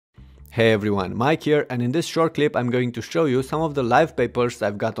Hey everyone, Mike here, and in this short clip I'm going to show you some of the live papers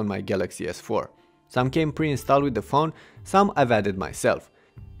I've got on my Galaxy S4. Some came pre-installed with the phone, some I've added myself.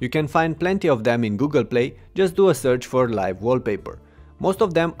 You can find plenty of them in Google Play, just do a search for live wallpaper. Most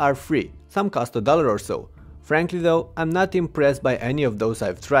of them are free, some cost $1 or so. Frankly though, I'm not impressed by any of those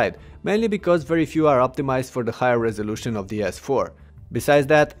I've tried, mainly because very few are optimized for the higher resolution of the S4. Besides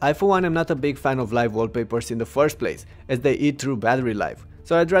that, I for one am not a big fan of live wallpapers in the first place, as they eat through battery life.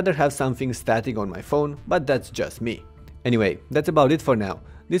 So I'd rather have something static on my phone, but that's just me. Anyway, that's about it for now.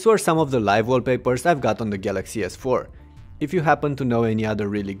 These were some of the live wallpapers I've got on the Galaxy S4. If you happen to know any other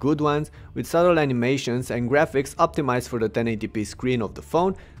really good ones, with subtle animations and graphics optimized for the 1080p screen of the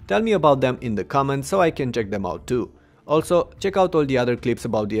phone, tell me about them in the comments so I can check them out too. Also, check out all the other clips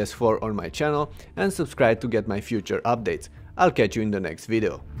about the S4 on my channel and subscribe to get my future updates. I'll catch you in the next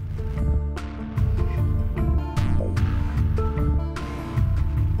video.